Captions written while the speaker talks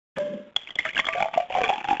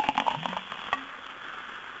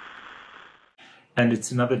and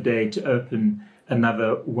it's another day to open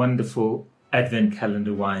another wonderful Advent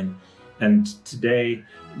calendar wine. And today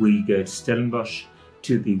we go to Stellenbosch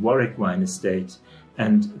to the Warwick Wine Estate,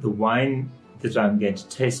 and the wine that I'm going to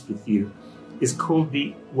taste with you is called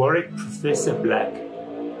the Warwick Professor Black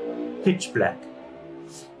Pitch Black.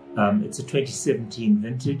 It's a 2017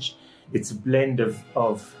 vintage. It's a blend of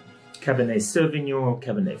Cabernet Sauvignon,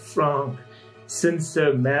 Cabernet Franc,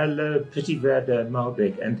 Cinsault, Merlot, Petit Verdot, and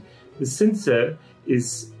Malbec. And the Cinsault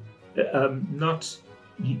is not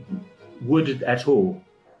wooded at all,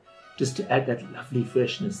 just to add that lovely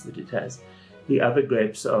freshness that it has. The other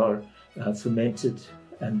grapes are fermented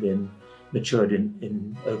and then matured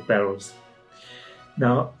in oak barrels.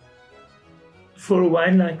 Now, for a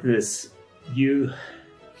wine like this,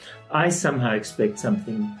 I somehow expect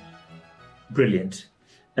something brilliant.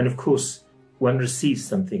 And of course, one receives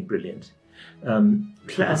something brilliant.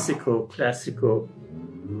 Classical,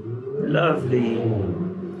 lovely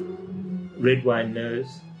red wine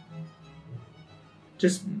nose.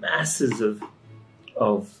 Just masses of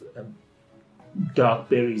dark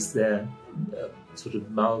berries there, sort of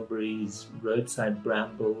mulberries, roadside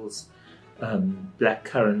brambles, black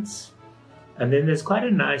currants. And then there's quite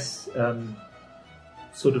a nice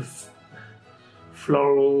sort of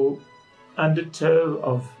floral undertow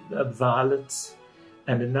of violets,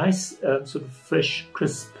 and a nice sort of fresh,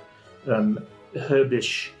 crisp,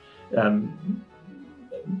 herbish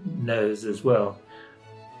nose as well.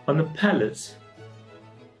 On the palate,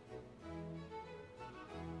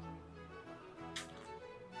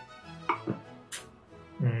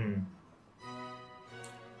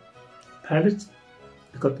 it's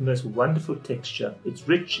got the most wonderful texture. It's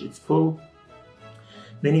rich, it's full,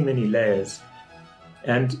 many layers,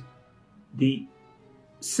 and the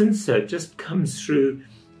Cinsault just comes through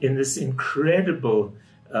in this incredible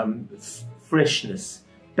freshness,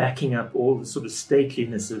 backing up all the sort of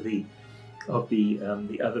stateliness of the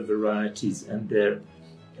other varieties and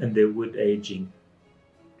their wood aging.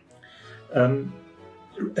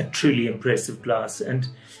 A truly impressive glass, and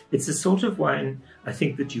it's a sort of wine I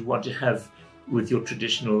think that you want to have with your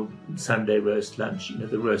traditional Sunday roast lunch. You know,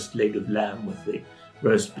 the roast leg of lamb with the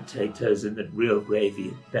roast potatoes and the real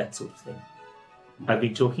gravy, that sort of thing. I've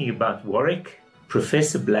been talking about Warwick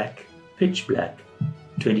Professor Black Pitch Black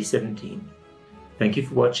 2017. Thank you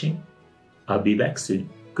for watching. I'll be back soon.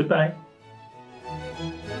 Goodbye.